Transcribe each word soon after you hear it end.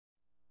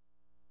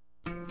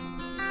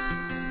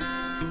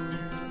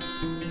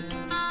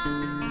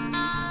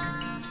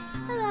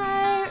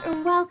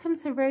welcome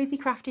to Rosy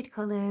Crafted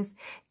Colours.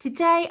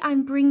 Today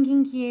I'm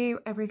bringing you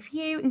a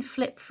review and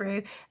flip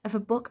through of a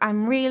book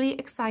I'm really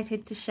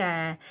excited to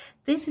share.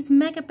 This is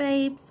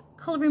Megababes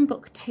Colouring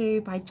Book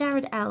 2 by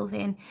Jarrod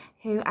Elvin,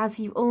 who, as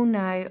you all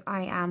know,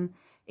 I am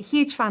a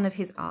huge fan of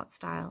his art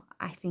style.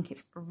 I think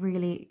it's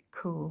really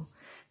cool.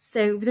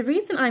 So the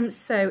reason I'm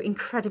so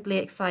incredibly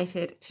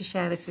excited to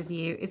share this with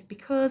you is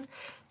because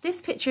this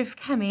picture of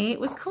Kemi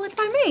was coloured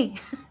by me.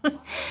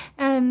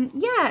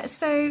 Yeah,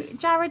 so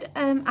Jarrod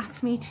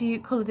asked me to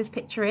colour this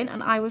picture in,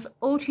 and I was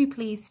all too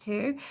pleased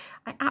to.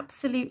 I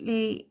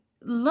absolutely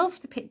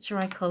love the picture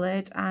I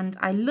coloured, and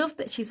I love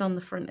that she's on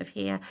the front of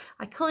here.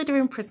 I coloured her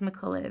in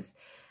Prismacolors.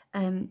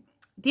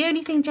 The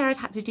only thing Jarrod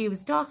had to do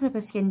was darken up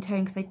her skin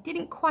tone, because I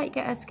didn't quite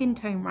get her skin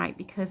tone right,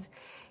 because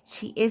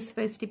she is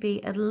supposed to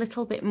be a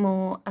little bit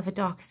more of a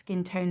darker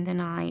skin tone than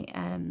I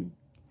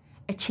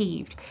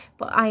achieved.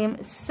 But I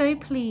am so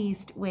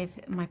pleased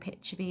with my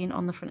picture being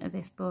on the front of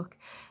this book.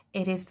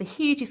 It is the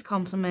hugest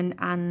compliment,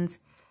 and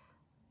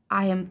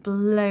I am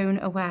blown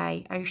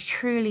away. I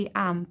truly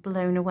am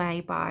blown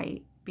away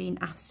by being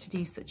asked to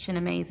do such an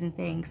amazing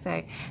thing.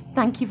 So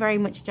thank you very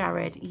much,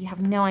 Jarrod. You have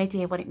no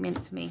idea what it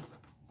meant to me.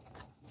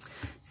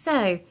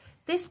 So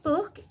this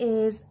book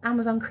is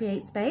Amazon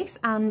Create Space,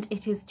 and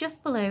it is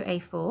just below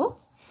A4.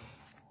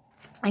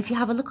 If you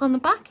have a look on the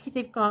back,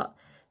 they've got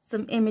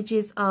some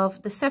images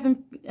of the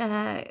 7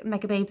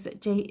 Megababes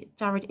that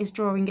Jarrod is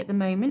drawing at the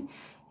moment,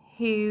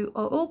 who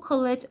are all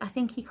coloured. I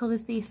think he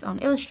colours these on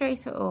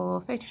Illustrator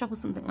or Photoshop or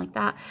something like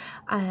that.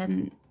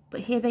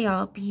 But here they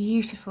are,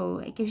 beautiful.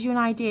 It gives you an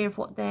idea of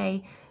what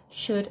they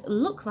should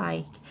look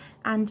like.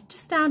 And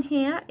just down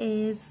here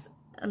is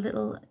a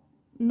little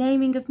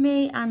naming of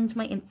me and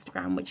my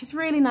Instagram, which is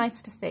really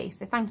nice to see.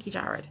 So thank you,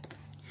 Jarrod.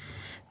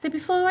 So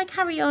before I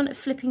carry on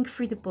flipping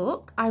through the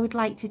book, I would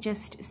like to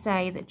just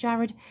say that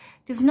Jarrod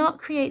does not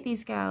create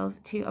these girls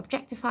to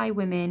objectify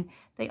women.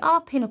 They are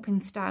pin-up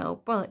in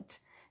style, but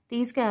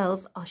these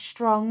girls are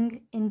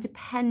strong,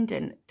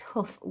 independent,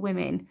 tough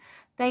women.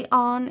 They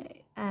aren't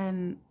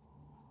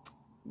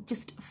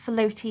just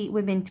floaty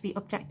women to be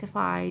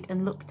objectified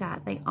and looked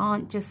at. They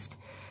aren't just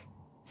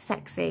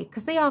sexy,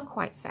 because they are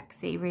quite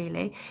sexy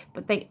really,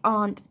 but they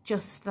aren't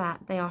just that.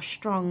 They are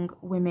strong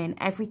women.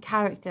 Every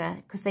character,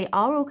 because they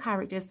are all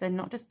characters, they're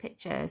not just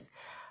pictures,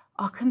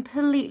 are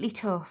completely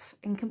tough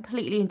and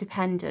completely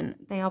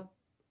independent. They are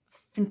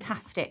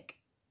fantastic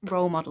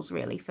role models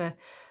really for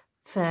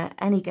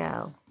any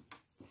girl.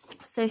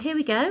 So here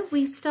we go.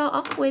 We start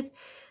off with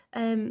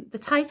the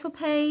title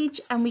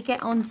page, and we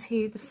get on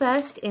to the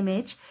first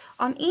image.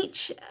 On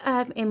each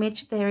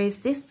image there is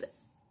this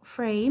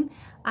frame,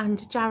 and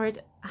Jarrod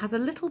has a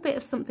little bit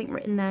of something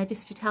written there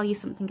just to tell you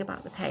something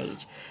about the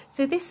page.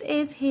 So this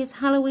is his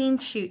Halloween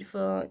shoot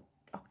for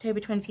October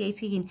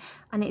 2018,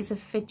 and it is a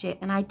fidget,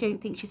 and I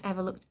don't think she's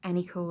ever looked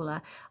any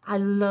cooler. I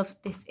love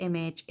this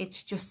image.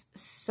 It's just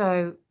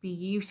so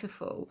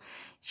beautiful.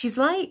 She's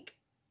like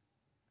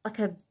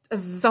a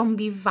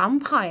zombie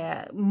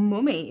vampire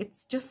mummy.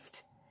 It's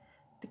just,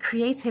 the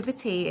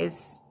creativity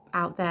is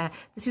out there.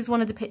 This is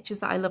one of the pictures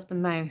that I love the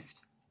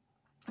most,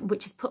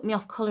 which has put me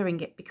off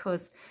colouring it,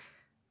 because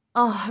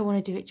I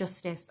want to do it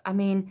justice. I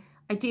mean,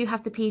 I do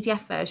have the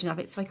PDF version of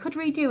it, so I could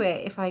redo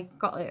it if I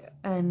got it,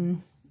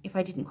 if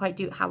I didn't quite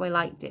do it how I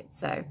liked it.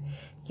 So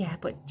yeah,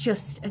 but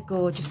just a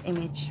gorgeous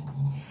image.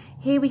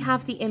 Here we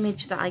have the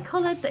image that I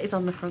coloured that is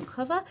on the front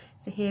cover.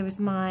 So here is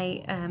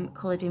my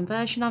coloured in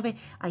version of it.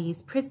 I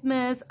used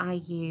Prismas, I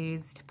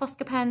used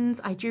Posca pens,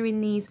 I drew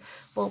in these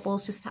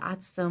baubles just to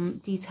add some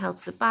detail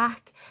to the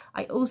back.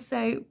 I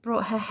also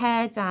brought her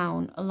hair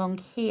down along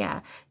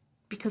here,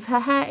 because her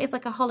hair is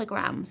like a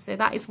hologram, so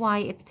that is why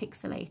it's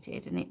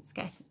pixelated and it's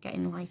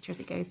getting lighter as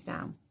it goes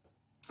down.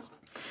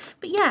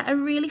 But yeah, a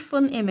really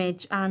fun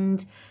image,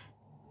 and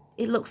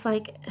it looks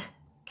like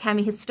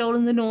Kemi has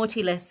stolen the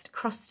naughty list,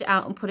 crossed it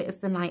out and put it as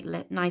the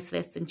nice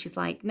list, and she's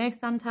like, no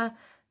Santa,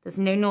 there's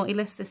no naughty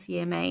list this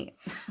year, mate.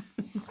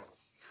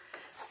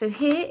 So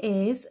here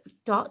is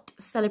Dot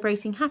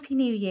celebrating Happy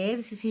New Year.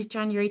 This is his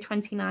January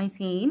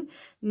 2019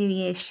 New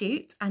Year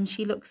shoot, and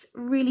she looks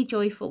really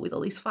joyful with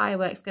all these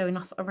fireworks going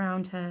off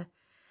around her.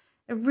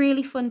 A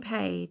really fun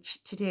page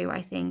to do,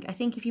 I think. I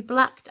think if you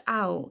blacked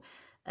out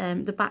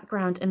the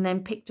background and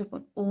then picked up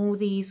on all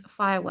these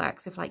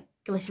fireworks with like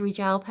glittery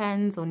gel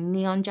pens or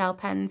neon gel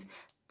pens,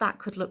 that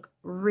could look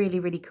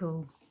really, really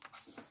cool.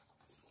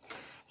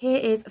 Here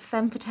is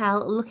Femme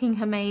Fatale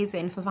looking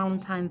amazing for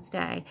Valentine's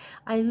Day.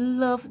 I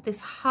love this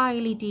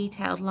highly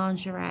detailed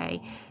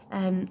lingerie.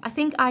 I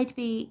think I'd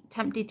be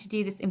tempted to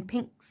do this in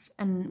pinks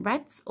and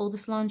reds, all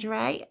this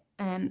lingerie.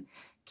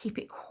 Keep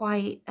it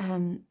quite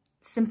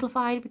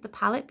simplified with the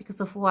palette, because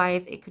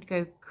otherwise it could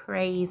go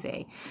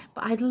crazy.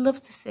 But I'd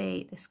love to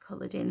see this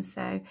coloured in,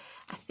 so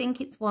I think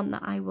it's one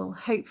that I will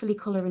hopefully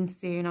colour in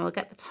soon. I will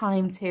get the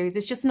time to.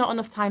 There's just not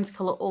enough time to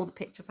colour all the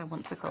pictures I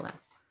want to colour.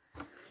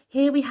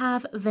 Here we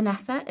have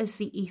Vanessa as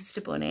the Easter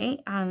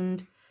Bunny,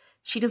 and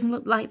She doesn't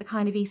look like the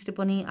kind of Easter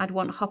bunny I'd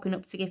want hopping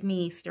up to give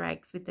me Easter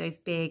eggs with those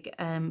big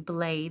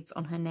blades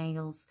on her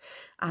nails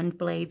and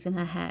blades in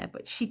her hair.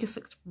 But she just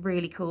looks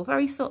really cool.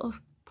 Very sort of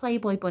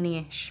Playboy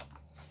bunny-ish.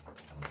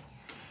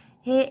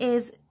 Here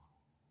is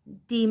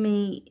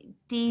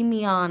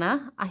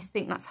Demiana. I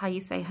think that's how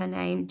you say her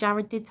name.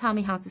 Jarrod did tell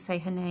me how to say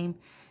her name,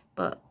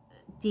 but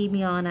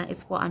Demiana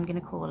is what I'm going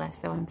to call her,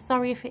 so I'm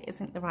sorry if it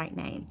isn't the right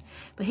name.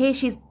 But here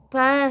she's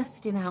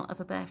bursting out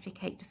of a birthday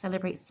cake to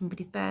celebrate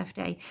somebody's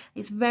birthday.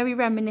 It's very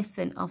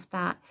reminiscent of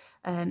that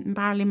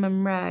Marilyn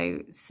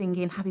Monroe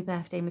singing Happy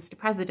Birthday Mr.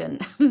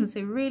 President.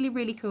 So really,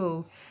 really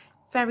cool.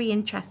 Very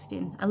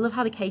interesting. I love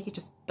how the cake is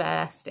just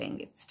bursting.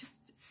 It's just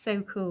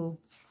so cool.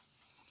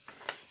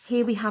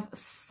 Here we have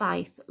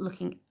Scythe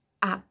looking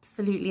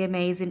absolutely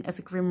amazing as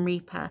a Grim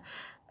Reaper.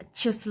 I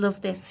just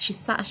love this. She's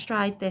sat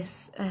astride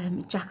this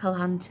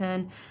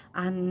jack-o'-lantern,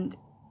 and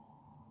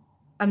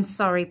I'm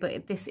sorry,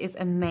 but this is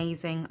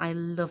amazing. I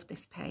love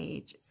this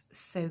page. It's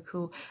so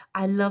cool.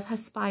 I love her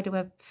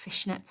spiderweb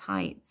fishnet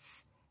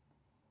tights.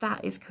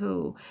 That is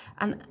cool.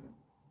 And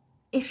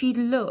if you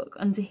look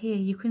under here,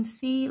 you can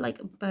see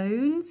like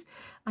bones,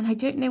 and I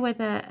don't know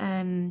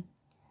whether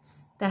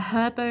they're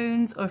her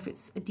bones or if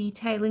it's a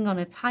detailing on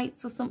her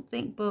tights or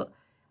something, but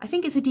I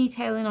think it's a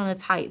detailing on her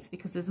tights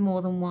because there's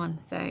more than one.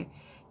 So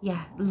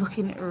yeah,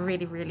 looking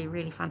really, really,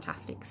 really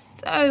fantastic.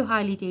 So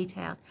highly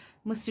detailed.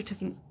 Must have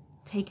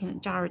taken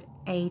Jarrod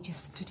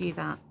ages to do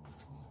that.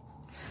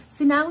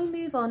 So now we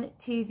move on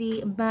to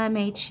the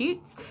mermaid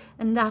shoots,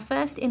 and our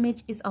first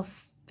image is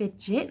of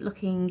Fidget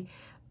looking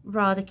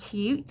rather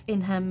cute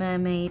in her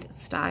mermaid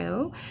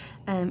style.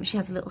 She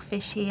has a little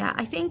fish here.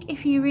 I think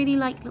if you really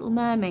like Little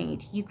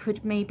Mermaid, you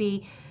could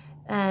maybe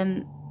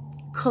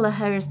colour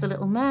her as the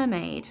Little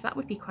Mermaid. That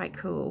would be quite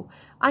cool.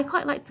 I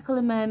quite like to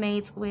colour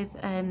mermaids with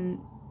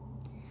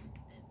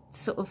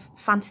sort of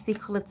fantasy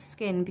coloured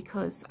skin,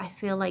 because I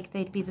feel like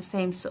they'd be the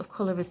same sort of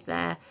colour as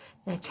their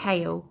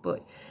tail.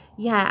 But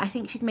yeah, I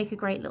think she'd make a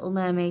great Little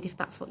Mermaid if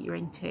that's what you're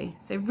into.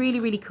 So really,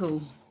 really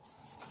cool.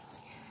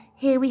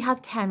 Here we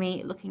have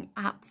Kemi looking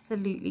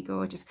absolutely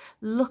gorgeous.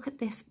 Look at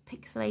this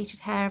pixelated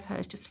hair of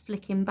hers just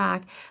flicking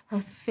back. Her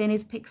fin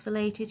is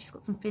pixelated. She's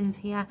got some fins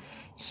here.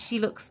 She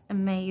looks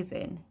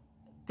amazing.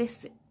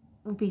 This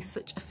will be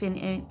such a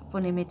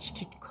fun image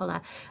to colour.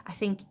 I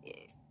think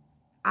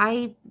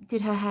I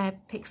did her hair,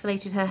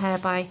 pixelated her hair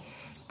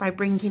by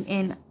bringing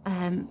in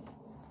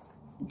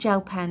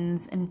gel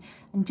pens and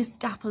just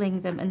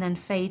dappling them and then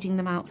fading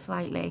them out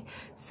slightly.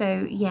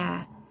 So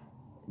yeah,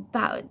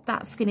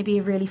 that's going to be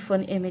a really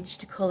fun image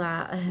to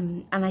colour,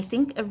 and I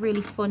think a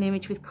really fun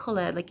image with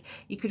colour. Like,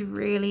 you could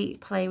really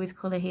play with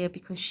colour here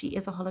because she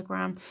is a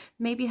hologram.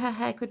 Maybe her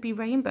hair could be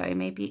rainbow,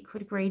 maybe it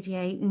could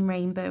gradiate in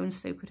rainbow, and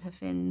so could her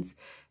fins.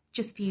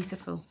 Just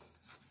beautiful.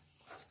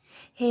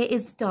 Here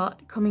is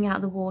Dot coming out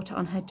of the water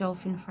on her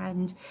dolphin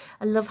friend.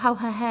 I love how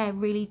her hair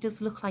really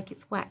does look like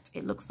it's wet.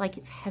 It looks like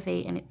it's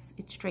heavy and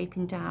it's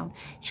draping down.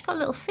 She's got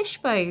little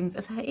fish bones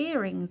as her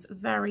earrings.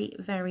 Very,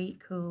 very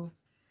cool.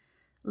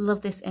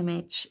 Love this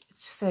image.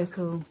 It's so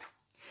cool.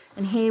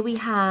 And here we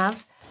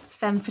have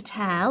Femme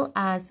Fatale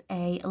as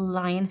a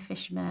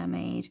lionfish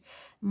mermaid.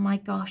 My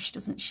gosh,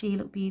 doesn't she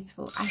look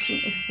beautiful? I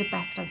think this is the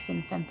best I've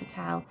seen Femme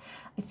Fatale.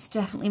 It's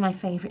definitely my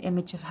favourite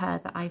image of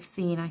her that I've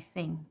seen, I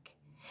think.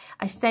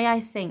 I say I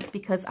think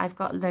because I've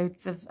got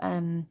loads of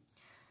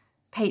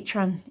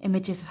Patreon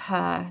images of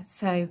her,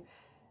 so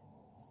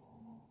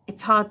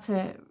it's hard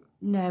to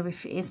know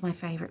if it is my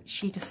favourite.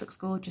 She just looks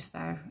gorgeous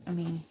though. I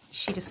mean,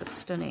 she just looks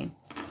stunning.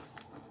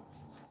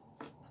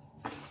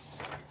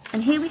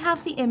 And here we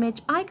have the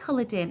image I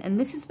coloured in, and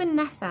this is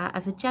Vanessa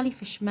as a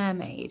jellyfish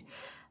mermaid.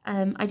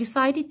 I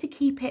decided to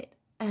keep it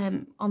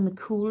on the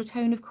cooler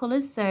tone of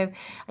colours, so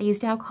I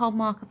used alcohol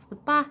marker for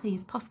the back, I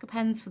used Posca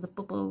pens for the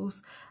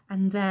bubbles,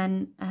 and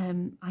then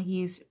I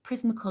used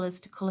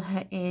Prismacolors to colour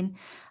her in,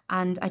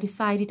 and I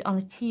decided on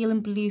a teal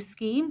and blue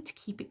scheme to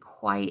keep it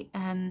quite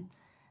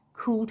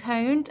cool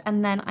toned.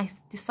 And then I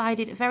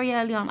decided very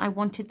early on I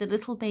wanted the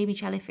little baby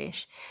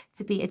jellyfish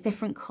to be a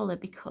different colour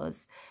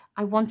because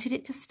I wanted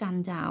it to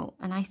stand out,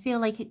 and I feel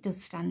like it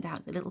does stand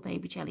out, the little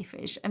baby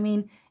jellyfish. I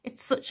mean,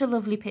 it's such a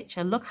lovely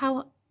picture. Look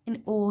how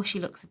in awe she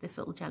looks at this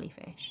little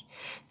jellyfish.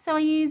 So I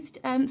used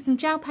some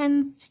gel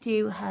pens to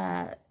do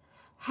her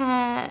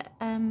hair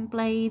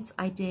blades.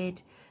 I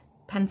did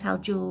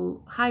Pentel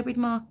Jewel hybrid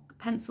mark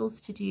pencils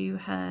to do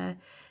her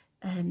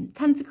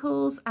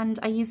tentacles, and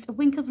I used a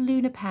Wink of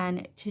Luna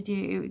pen to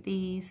do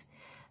these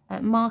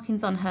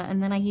markings on her,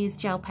 and then I used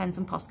gel pens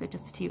and Posca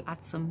just to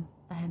add some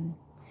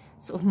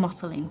sort of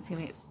mottling to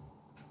it.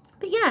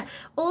 But yeah,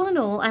 all in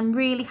all, I'm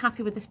really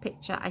happy with this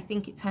picture. I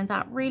think it turned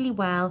out really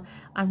well.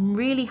 I'm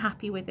really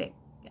happy with it,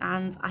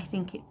 and I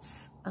think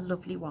it's a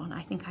lovely one.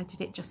 I think I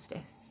did it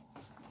justice.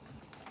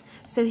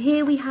 So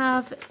here we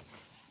have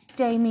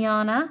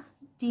Demiana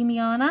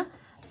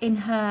in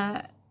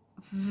her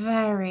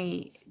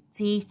very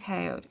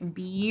detailed and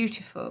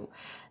beautiful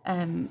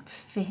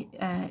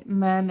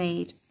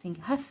mermaid thing.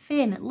 Her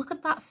fin, look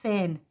at that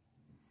fin.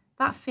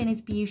 That fin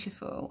is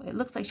beautiful. It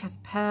looks like she has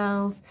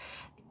pearls.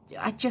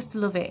 I just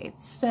love it.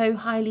 It's so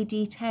highly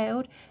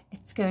detailed.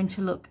 It's going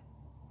to look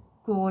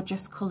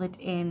gorgeous coloured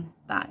in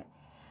that.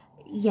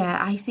 Yeah,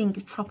 I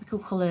think tropical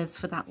colours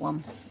for that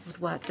one would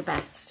work the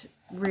best.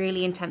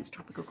 Really intense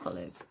tropical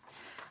colours.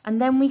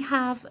 And then we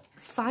have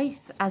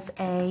Scythe as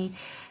a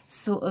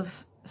sort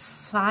of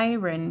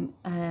siren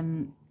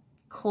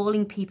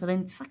calling people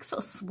in. It's like a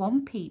sort of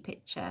swampy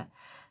picture.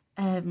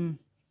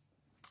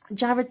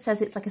 Jarrod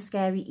says it's like a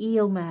scary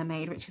eel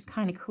mermaid, which is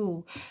kind of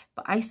cool.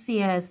 But I see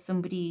her as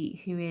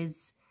somebody who is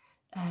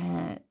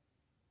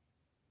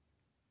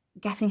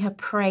getting her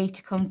prey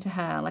to come to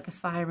her like a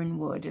siren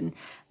would. And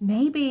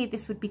maybe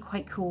this would be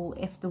quite cool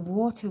if the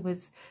water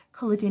was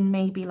coloured in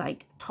maybe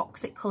like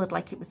toxic coloured,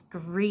 like it was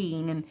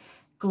green and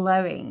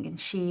glowing, and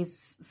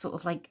she's sort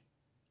of like,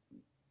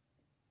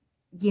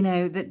 you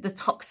know, the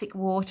toxic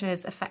water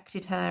has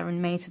affected her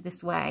and made her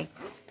this way.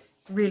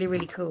 Really,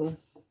 really cool.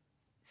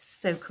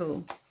 So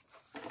cool.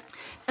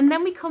 And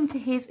then we come to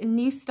his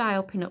new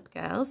style pinup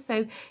girls.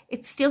 So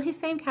it's still his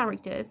same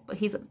characters, but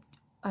he's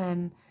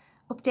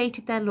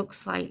updated their look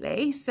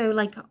slightly. So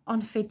like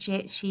on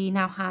Fidget, she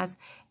now has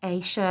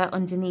a shirt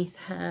underneath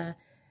her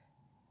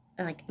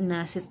like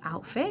nurse's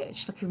outfit,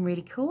 which is looking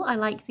really cool. I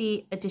like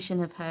the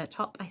addition of her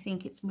top. I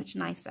think it's much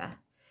nicer.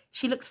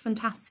 She looks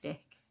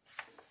fantastic.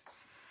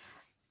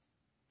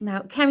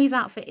 Now, Kemi's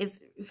outfit is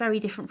very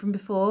different from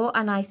before,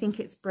 and I think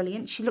it's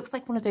brilliant. She looks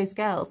like one of those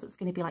girls that's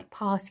going to be like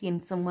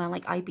partying somewhere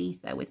like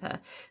Ibiza with her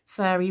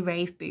furry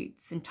rave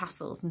boots and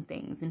tassels and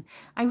things. And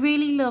I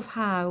really love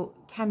how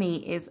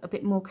Kemi is a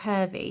bit more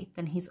curvy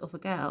than his other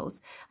girls.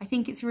 I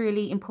think it's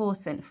really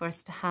important for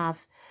us to have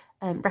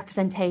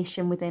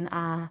representation within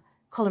our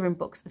colouring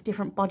books of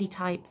different body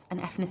types and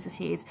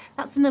ethnicities.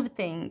 That's another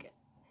thing.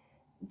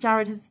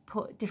 Jarrod has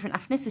put different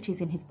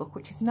ethnicities in his book,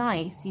 which is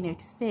nice, you know,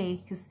 to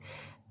see, because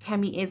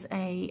Kemi is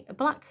a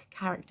black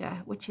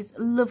character, which is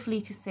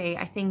lovely to see.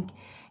 I think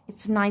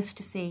it's nice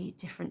to see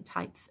different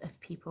types of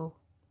people,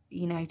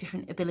 you know,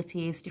 different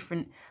abilities,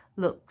 different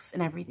looks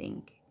and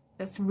everything.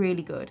 That's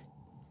really good.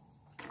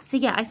 So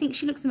yeah, I think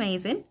she looks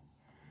amazing.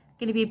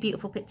 Going to be a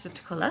beautiful picture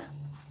to colour.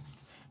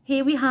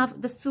 Here we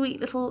have the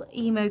sweet little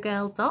emo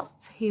girl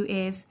Dot, who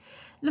is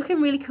looking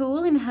really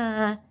cool in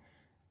her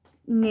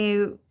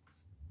new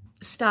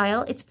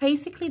style. It's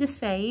basically the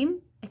same,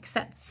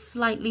 except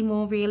slightly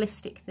more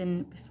realistic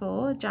than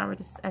before,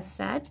 Jarrod has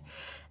said.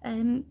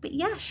 But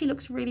yeah, she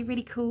looks really,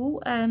 really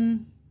cool.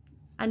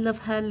 I love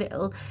her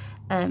little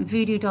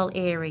voodoo doll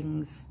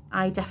earrings.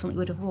 I definitely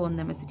would have worn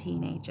them as a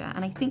teenager.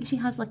 And I think she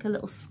has like a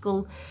little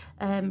skull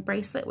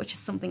bracelet, which is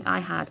something I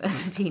had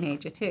as a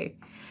teenager too.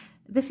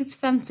 This is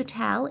Femme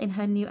Fatale in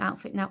her new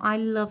outfit. Now, I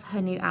love her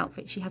new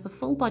outfit. She has a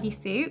full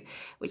bodysuit,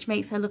 which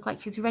makes her look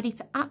like she's ready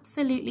to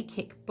absolutely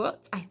kick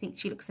butt. I think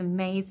she looks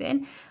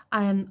amazing.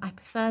 I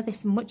prefer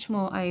this much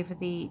more over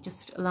the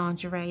just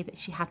lingerie that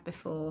she had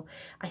before.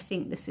 I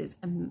think this is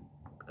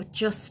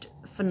just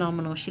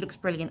phenomenal. She looks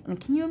brilliant.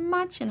 And can you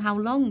imagine how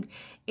long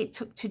it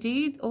took to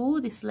do all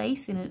this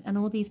lacing and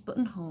all these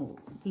buttonholes,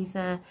 these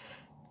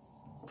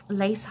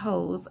lace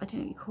holes? I don't know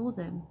what you call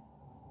them.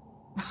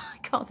 I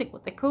can't think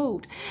what they're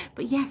called,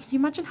 but yeah, can you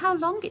imagine how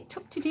long it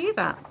took to do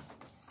that?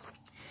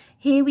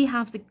 Here we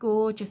have the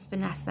gorgeous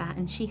Vanessa,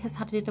 and she has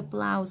had a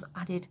blouse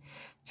added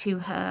to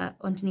her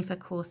underneath her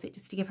corset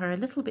just to give her a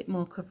little bit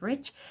more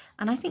coverage,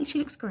 and I think she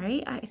looks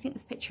great. I think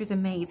this picture is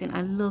amazing.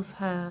 I love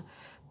her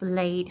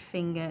blade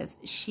fingers.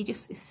 She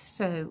just is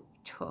so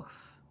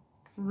tough,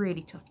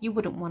 really tough. You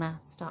wouldn't want to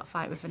start a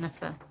fight with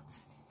Vanessa.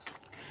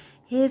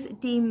 Here's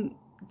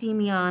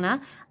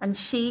Demiana, and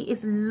she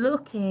is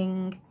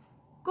looking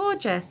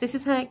gorgeous. This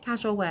is her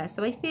casual wear,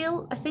 so I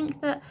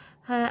think that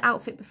her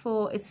outfit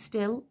before is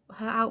still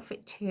her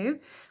outfit too,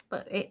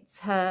 but it's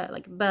her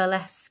like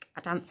burlesque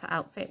dancer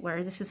outfit,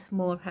 whereas this is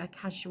more of her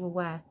casual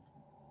wear.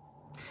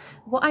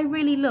 What I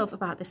really love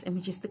about this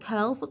image is the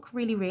curls look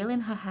really real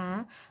in her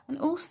hair, and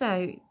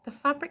also the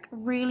fabric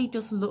really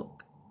does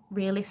look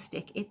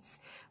realistic. It's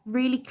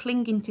really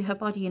clinging to her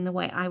body in the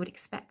way I would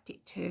expect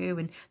it to,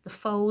 and the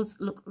folds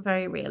look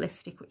very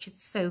realistic, which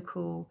is so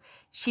cool.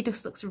 She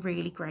just looks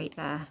really great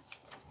there.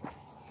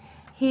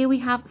 Here we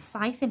have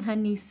Scythe in her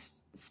new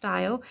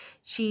style.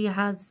 She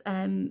has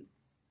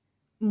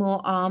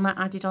more armour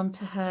added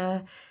onto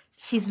her.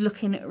 She's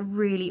looking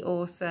really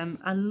awesome.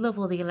 I love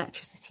all the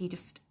electricity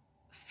just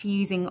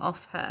fusing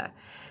off her.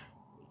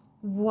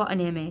 What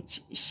an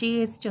image.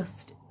 She is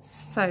just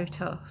so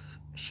tough.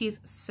 She's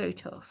so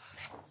tough.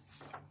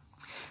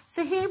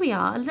 So here we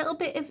are, a little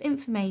bit of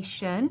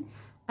information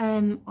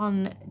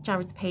on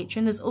Jarrod's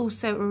Patreon. There's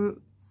also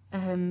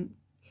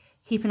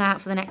keep an eye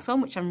out for the next one,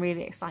 which I'm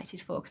really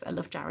excited for because I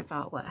love Jarrod's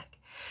artwork.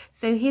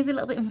 So here's a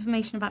little bit of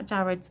information about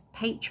Jarrod's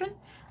Patreon.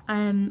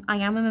 I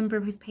am a member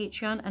of his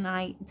Patreon, and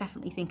I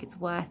definitely think it's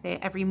worth it.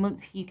 Every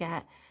month you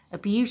get a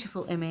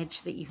beautiful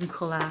image that you can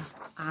colour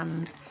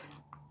and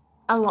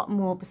a lot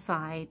more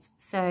besides.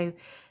 So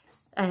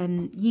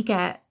you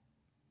get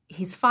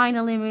his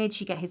final image,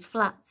 you get his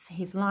flats,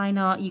 his line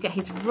art, you get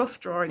his rough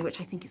drawing,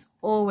 which I think is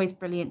always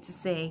brilliant to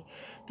see,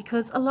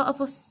 because a lot of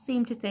us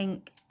seem to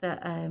think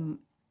that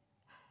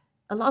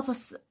a lot of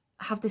us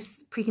have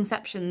this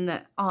preconception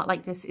that art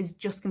like this is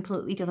just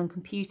completely done on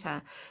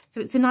computer. So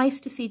it's nice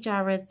to see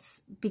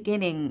Jarrod's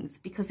beginnings,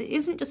 because it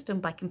isn't just done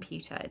by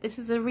computer. This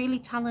is a really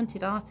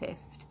talented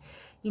artist.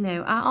 You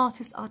know, our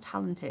artists are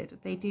talented.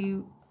 They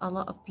do a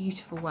lot of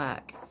beautiful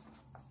work.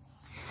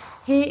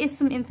 Here is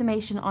some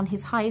information on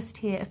his highest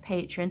tier of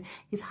patron.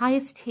 His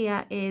highest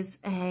tier is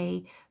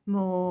a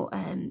more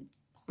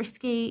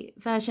risky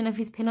version of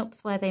his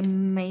pinups, where they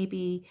may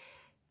be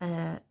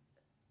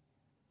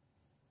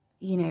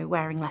you know,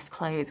 wearing less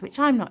clothes, which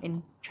I'm not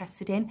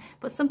interested in,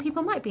 but some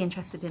people might be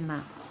interested in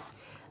that.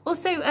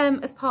 Also,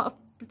 as part of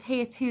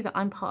tier 2 that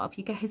I'm part of,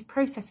 you get his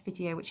process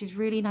video, which is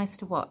really nice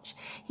to watch.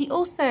 He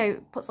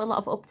also puts a lot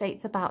of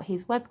updates about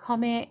his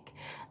webcomic.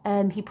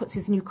 He puts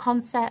his new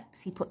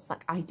concepts, he puts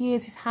like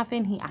ideas he's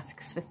having, he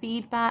asks for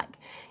feedback.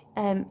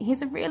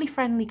 He's a really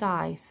friendly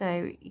guy,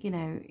 so, you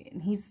know,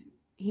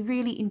 he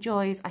really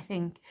enjoys, I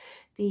think,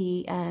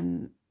 the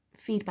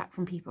feedback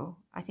from people.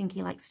 I think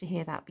he likes to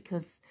hear that,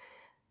 because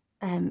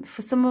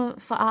for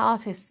our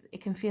artists,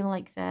 it can feel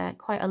like they're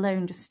quite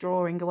alone, just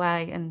drawing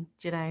away, and,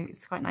 you know,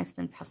 it's quite nice for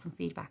them to have some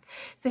feedback.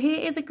 So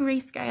here is a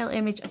grayscale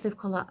image of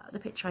the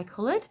picture I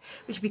coloured,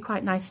 which would be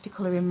quite nice to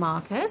colour in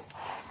markers.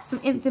 Some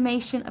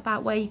information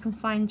about where you can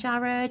find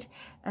Jarrod.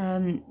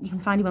 You can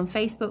find him on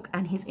Facebook,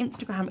 and his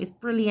Instagram is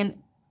brilliant.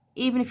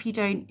 Even if you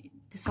don't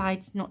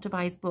decide not to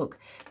buy his book,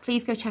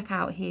 please go check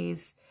out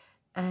his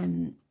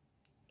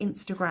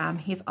Instagram.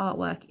 His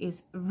artwork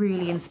is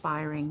really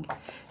inspiring.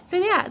 So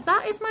yeah,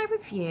 that is my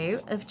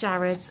review of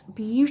Jarrod's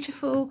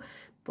beautiful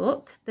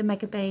book, the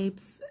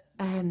Megababes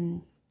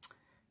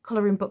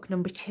colouring book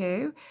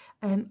 #2.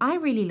 I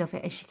really love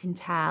it, as you can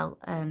tell.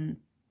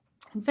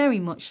 Very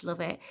much love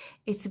it.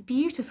 It's a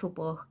beautiful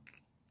book.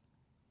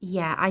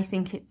 Yeah, I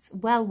think it's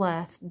well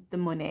worth the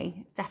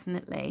money,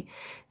 definitely.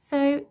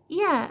 So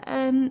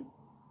yeah,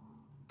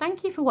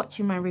 thank you for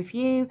watching my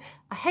review.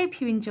 I hope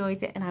you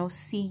enjoyed it, and I will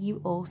see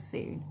you all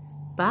soon.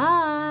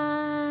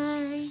 Bye!